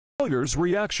Failures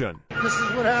reaction. This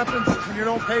is what happens when you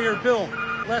don't pay your bill.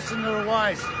 Lesson to the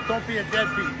wise, don't be a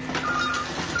deadbeat.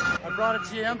 I brought it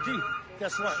to you empty.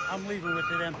 Guess what? I'm leaving with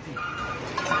it empty.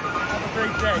 Have a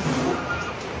great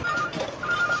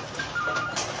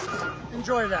day.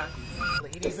 Enjoy that.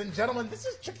 Ladies and gentlemen, this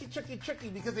is tricky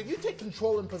because if you take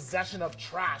control and possession of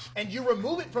trash and you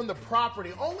remove it from the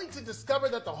property only to discover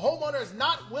that the homeowner is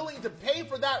not willing to pay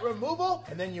for that removal,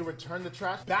 and then you return the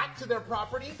trash back to their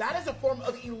property, that is a form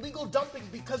of illegal dumping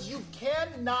because you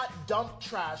cannot dump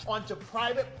trash onto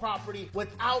private property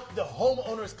without the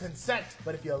homeowner's consent.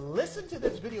 But if you listen to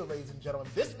this video, ladies and gentlemen,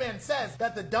 this man says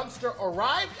that the dumpster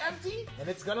arrived empty and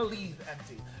it's gonna leave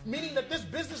empty, meaning that this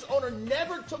business owner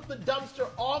never took the dumpster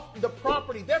off the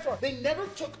property. Therefore, they never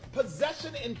took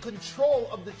possession and control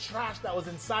of the trash that was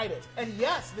inside it. And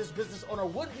yes, this business owner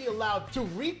would be allowed to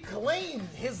reclaim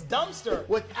his dumpster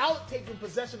without taking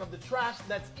possession of the trash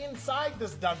that's inside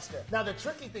this dumpster. Now, the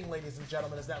tricky thing, ladies and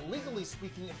gentlemen, is that legally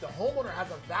speaking, if the homeowner has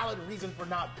a valid reason for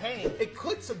not paying, it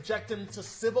could subject him to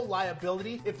civil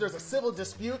liability if there's a civil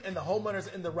dispute and the homeowner's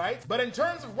in the right. But in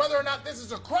terms of whether or not this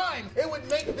is a crime, it would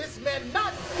make this man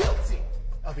not guilty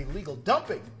of illegal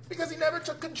dumping because he never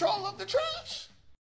took control of the trash.